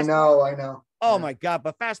 I know. Oh my God.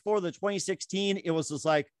 But fast forward to 2016, it was just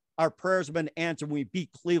like, our prayers have been answered. We beat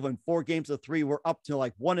Cleveland 4-3. We're up to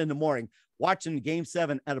like 1 a.m. watching Game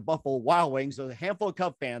 7 at a Buffalo Wild Wings. There's a handful of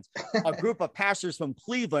Cub fans, a group of pastors from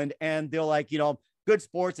Cleveland, and they're like, good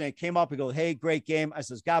sports. And it came up and go, hey, great game. I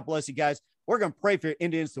says, God bless you guys. We're going to pray for your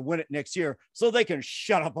Indians to win it next year so they can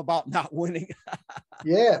shut up about not winning.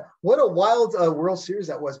 Yeah. What a wild World Series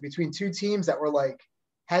that was between two teams that were like,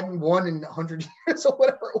 hadn't won in 100 years or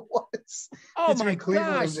whatever it was. Oh my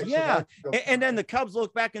gosh. Yeah. And then the Cubs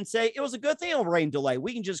look back and say, it was a good thing of rain delay.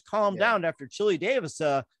 We can just calm down after Chili Davis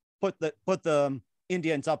put the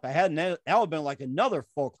Indians up ahead. And that would have been like another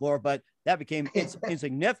folklore, but that became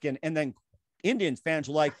insignificant. And then Indians fans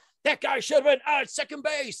were like, that guy should have been at second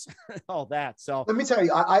base. All that. So let me tell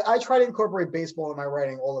you, I try to incorporate baseball in my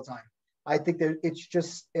writing all the time. I think that it's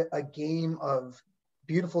just a game of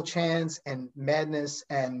beautiful chance and madness,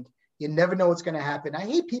 and you never know what's going to happen. I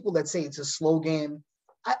hate people that say it's a slow game.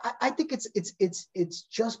 I think it's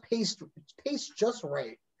just paced just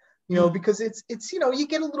right, because it's you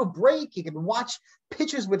get a little break. You can watch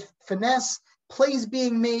pitches with finesse, plays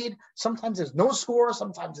being made. Sometimes there's no score.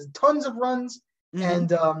 Sometimes there's tons of runs. And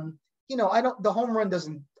the home run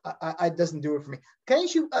doesn't do it for me. Can I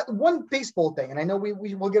ask you one baseball thing? And I know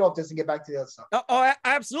we'll get off this and get back to the other stuff. Oh,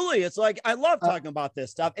 absolutely. It's like, I love talking about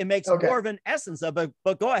this stuff. It makes more of an essence of it,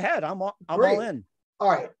 but go ahead. I'm all in. All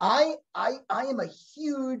right. I am a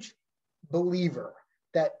huge believer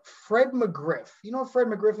that Fred McGriff, you know what Fred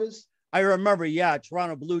McGriff is? I remember. Yeah.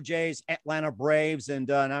 Toronto Blue Jays, Atlanta Braves.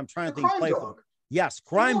 And I'm trying to think. Crime Dog. Yes.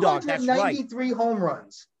 Crime Dog. That's right. 493 home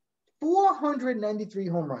runs. 493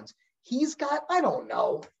 home runs. He's got, I don't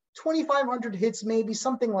know, 2,500 hits, maybe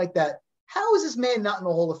something like that. How is this man not in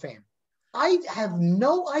the Hall of Fame? I have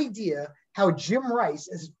no idea how Jim Rice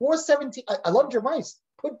is 417. I love Jim Rice.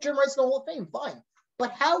 Put Jim Rice in the Hall of Fame, fine.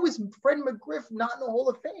 But how is Fred McGriff not in the Hall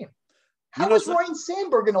of Fame? How is Ryan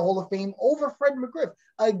Sandberg in the Hall of Fame over Fred McGriff?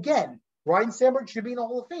 Again, Ryan Sandberg should be in the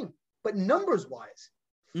Hall of Fame. But numbers-wise,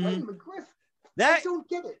 Fred McGriff, I don't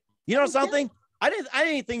get it. You know something? I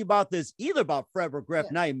didn't think about this either about Fred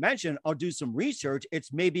McGriff. Now you mentioned, I'll do some research.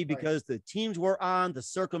 It's maybe because the teams were on, the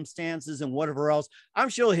circumstances and whatever else. I'm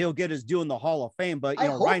sure he'll get his due in the Hall of Fame, but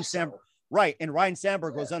Ryan Sandberg, right. And Ryan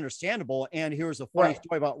Sandberg was understandable. And here's a funny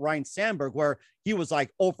story about Ryan Sandberg, where he was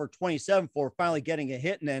like 0 for 27 for finally getting a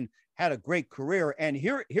hit and then had a great career. And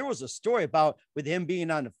here was a story about with him being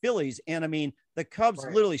on the Phillies. And I mean, the Cubs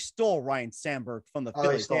literally stole Ryan Sandberg from the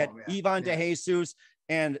Phillies. They had Ivan DeJesus.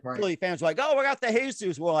 And Philly fans were like, oh, we got the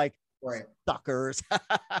Jesus. We're like, suckers.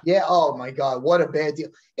 Yeah. Oh, my God. What a bad deal.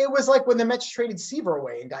 It was like when the Mets traded Seaver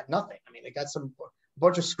away and got nothing. I mean, they got some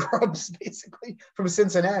bunch of scrubs, basically, from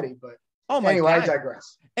Cincinnati. But anyway, I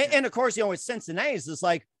digress. And of course, with Cincinnati, it's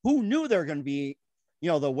like, who knew they're going to be,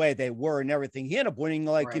 the way they were and everything. He ended up winning,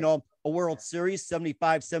 a World Series,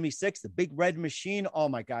 75, 76, the big red machine. Oh,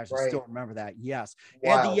 my gosh. I still remember that. Yes.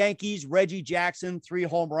 Wow. And the Yankees, Reggie Jackson, 3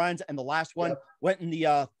 home runs. And the last one went in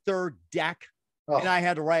the third deck. Oh. And I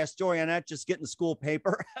had to write a story on that, just getting the school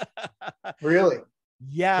paper. Really?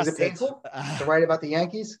 Yes. Is it painful to write about the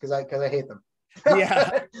Yankees? Because I hate them.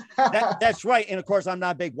 Yeah, that's right. And of course, I'm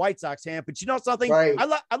not a big White Sox fan, but you know something?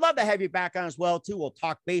 I'd love to have you back on as well, too. We'll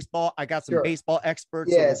talk baseball. I got some baseball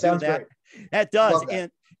experts. Yeah, sounds great. That does.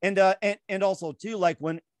 And also, too, like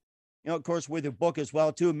when, of course, with your book as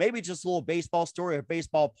well, too, maybe just a little baseball story or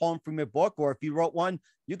baseball poem from your book, or if you wrote one,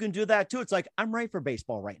 you can do that, too. It's like, I'm ready for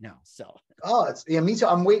baseball right now. So, me too.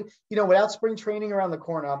 I'm waiting, without spring training around the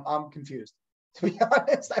corner, I'm confused. To be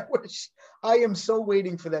honest, I am so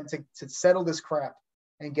waiting for them to settle this crap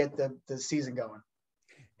and get the season going.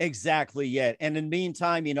 Exactly. Yeah. And in the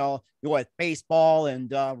meantime, with baseball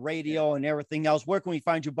and radio and everything else, where can we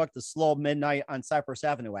find your book, The Slow Midnight on Cypress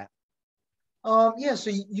Avenue at? So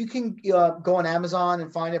you can go on Amazon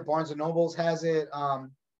and find it. Barnes and Nobles has it.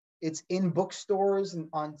 It's in bookstores and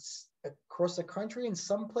across the country in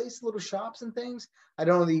some place, little shops and things. I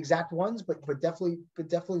don't know the exact ones, but definitely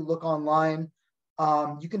look online.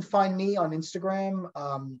 You can find me on Instagram.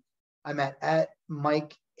 I'm at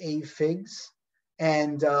Mike A. Figs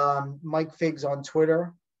and Mike Figs on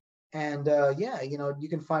Twitter. And you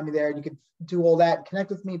can find me there. You can do all that.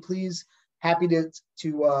 Connect with me, please. Happy to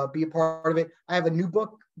be a part of it. I have a new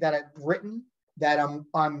book that I've written that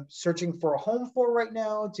I'm searching for a home for right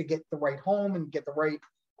now to get the right home and get the right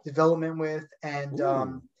development with. And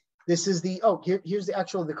this is here's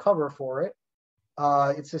the cover for it.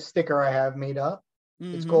 It's a sticker I have made up.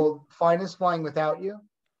 Mm-hmm. It's called Finest Flying Without You.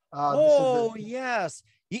 Yes.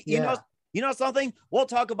 You know something? We'll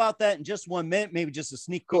talk about that in just 1 minute, maybe just a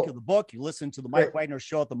sneak peek of the book. You listen to the Mike Wagner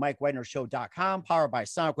Show at the MikeWagnerShow.com, powered by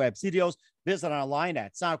Sonic Web Studios. Visit online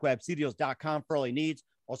at SonicWebStudios.com for all your needs.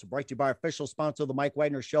 Also brought to you by our official sponsor of the Mike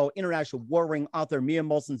Wagner Show, international warring author Mia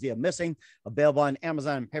Molson's The Missing, available on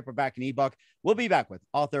Amazon, paperback, and ebook. We'll be back with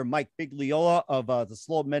author Mike Figliola of The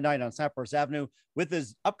Slow Midnight on Cypress Avenue with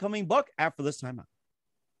his upcoming book after this time out.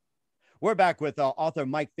 We're back with author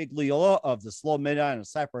Mike Figliola of The Slow Midnight on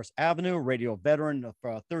Cypress Avenue, radio veteran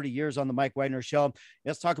for 30 years on the Mike Wagner Show.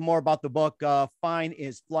 Let's talk more about the book, Fine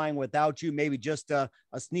is Flying Without You, maybe just a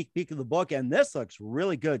sneak peek of the book. And this looks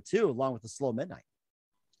really good, too, along with The Slow Midnight.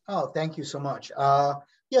 Oh, thank you so much.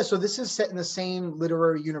 Yeah, so this is set in the same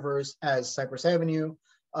literary universe as Cypress Avenue.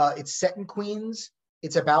 It's set in Queens.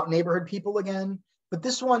 It's about neighborhood people again. But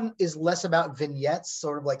this one is less about vignettes,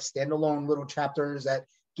 sort of like standalone little chapters that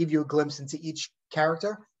give you a glimpse into each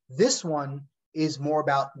character. This one is more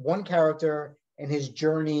about one character and his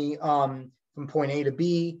journey from point A to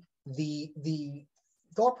B. The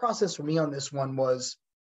thought process for me on this one was,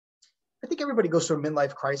 I think everybody goes through a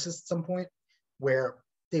midlife crisis at some point where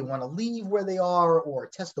they want to leave where they are or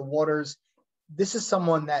test the waters. This is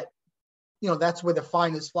someone that, that's where the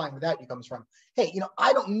fine is flying without you comes from. Hey,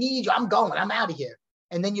 I don't need you. I'm going. I'm out of here.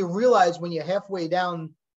 And then you realize when you're halfway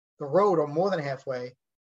down the road or more than halfway,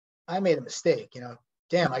 I made a mistake,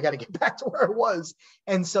 damn, I got to get back to where I was.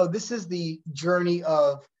 And so this is the journey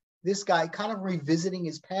of this guy kind of revisiting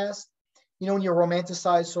his past. When you're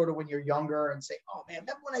romanticized sort of when you're younger and say, oh man,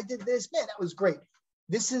 remember when I did this? Man, that was great.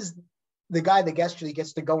 This is the guy that actually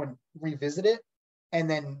gets to go and revisit it and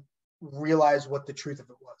then realize what the truth of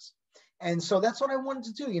it was. And so that's what I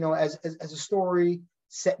wanted to do, as a story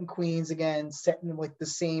set in Queens again, set in like the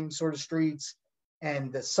same sort of streets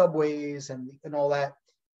and the subways and all that.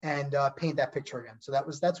 And paint that picture again. So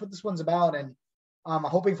that's what this one's about, and I'm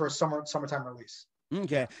hoping for a summertime release.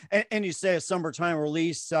 Okay, and you say a summertime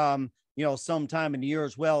release, sometime in the year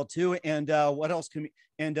as well too. And what else can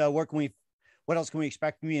we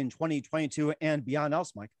expect from you in 2022 and beyond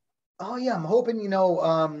else, Mike? Oh yeah, I'm hoping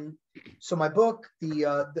so my book,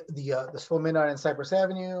 the Slow Midnight on Cypress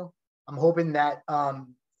Avenue. I'm hoping that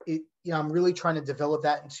I'm really trying to develop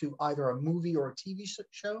that into either a movie or a TV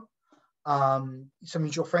show. Some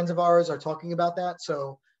mutual friends of ours are talking about that,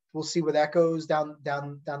 so we'll see where that goes down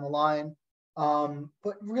the line.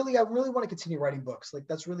 But really, I really want to continue writing books. Like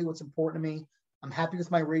that's really what's important to me. I'm happy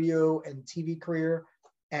with my radio and TV career,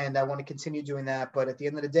 and I want to continue doing that. But at the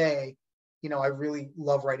end of the day, I really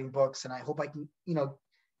love writing books, and I hope I can,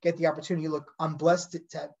 get the opportunity. Look, I'm blessed to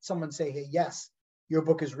have someone say, "Hey, yes, your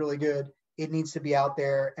book is really good. It needs to be out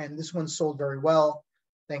there," and this one sold very well,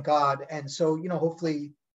 thank God. And so,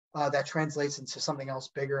 hopefully. That translates into something else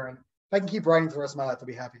bigger. And if I can keep writing for the rest of my life, I'll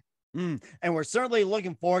be happy. And we're certainly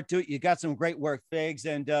looking forward to it. You got some great work, Figs.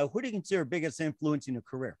 And who do you consider biggest influence in your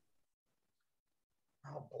career?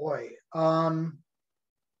 Oh boy.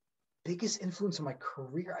 Biggest influence in my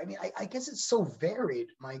career. I mean, I guess it's so varied,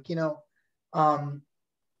 Mike,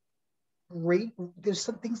 there's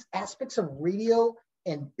some things, aspects of radio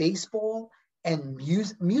and baseball and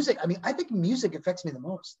music. I mean, I think music affects me the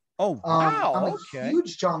most. Oh, wow. I'm a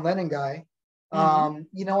huge John Lennon guy. I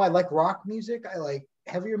like rock music. I like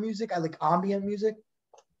heavier music. I like ambient music.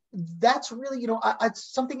 That's really,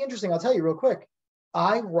 it's something interesting. I'll tell you real quick.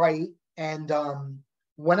 I write, and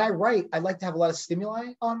when I write, I like to have a lot of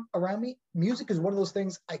stimuli on around me. Music is one of those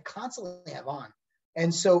things I constantly have on.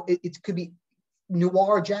 And so it could be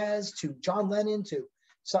noir jazz to John Lennon to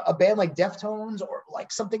a band like Deftones or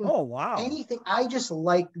like something. Oh, wow. Anything. I just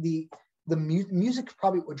like the music is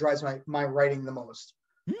probably what drives my writing the most.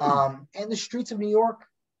 And the streets of New York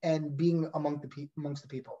and being amongst the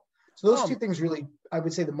people. So those two things really, I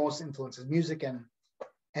would say the most influences music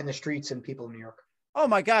and the streets and people in New York. Oh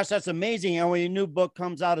my gosh, that's amazing. And when your new book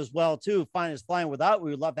comes out as well too, Fine is Flying Without,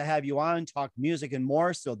 we would love to have you on, talk music and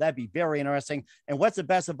more. So that'd be very interesting. And what's the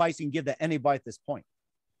best advice you can give to anybody at this point?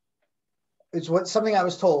 It's something I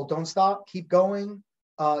was told. Don't stop, keep going,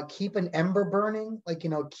 keep an ember burning. Like,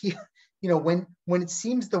 keep, when it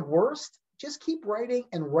seems the worst, just keep writing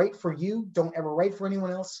and write for you. Don't ever write for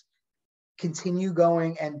anyone else. Continue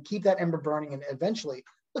going and keep that ember burning. And eventually,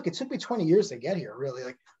 look, it took me 20 years to get here, really,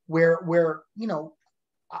 like where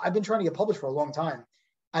I've been trying to get published for a long time.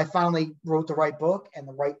 I finally wrote the right book and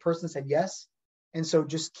the right person said yes. And so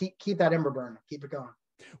just keep that ember burning, keep it going.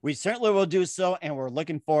 We certainly will do so. And we're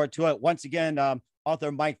looking forward to it. Once again,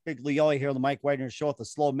 author Mike Figliola here on the Mike Wagner Show at the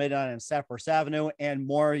Slow Midnight on Cypress Avenue and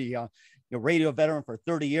more. Radio veteran for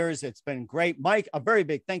 30 years. It's been great. Mike, a very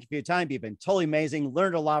big thank you for your time. You've been totally amazing.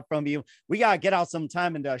 Learned a lot from you. We got to get out some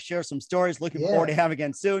time and share some stories. Looking forward to having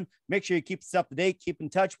again soon. Make sure you keep us up to date. Keep in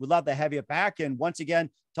touch. We'd love to have you back. And once again,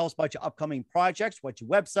 tell us about your upcoming projects. What's your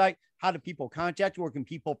website? How do people contact you? Where can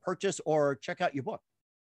people purchase or check out your book?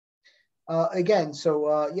 Again,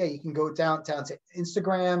 so yeah, you can go down to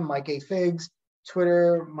Instagram, Mike A. Figs,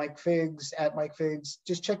 Twitter, Mike Figs, at Mike Figs.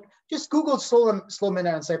 Just Google Slow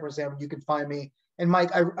Midnight on Cypress Avenue. You can find me. And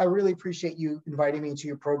Mike, I really appreciate you inviting me into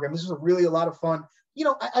your program. This was really a lot of fun. You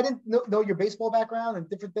know, I didn't know your baseball background and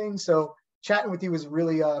different things. So chatting with you was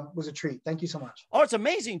really was a treat. Thank you so much. Oh, it's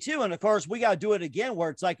amazing too. And of course, we got to do it again where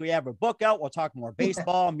it's like we have a book out. We'll talk more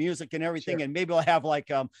baseball, music, and everything. Sure. And maybe we'll have like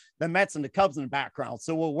the Mets and the Cubs in the background.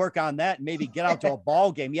 So we'll work on that and maybe get out to a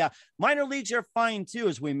ball game. Yeah. Minor leagues are fine too,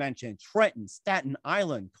 as we mentioned. Trenton, Staten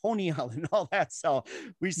Island, Coney Island, all that. So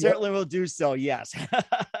we certainly will do so. Yes.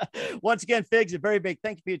 Once again, Figs, a very big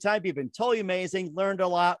thank you for your time. You've been totally amazing. Learned a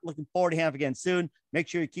lot. Looking forward to having you again soon. Make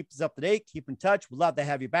sure you keep us up to date. Keep in touch. We'd love to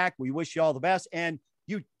have you back. We wish you all the best. And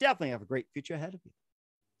you definitely have a great future ahead of you.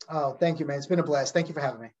 Oh, thank you, man. It's been a blast. Thank you for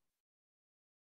having me.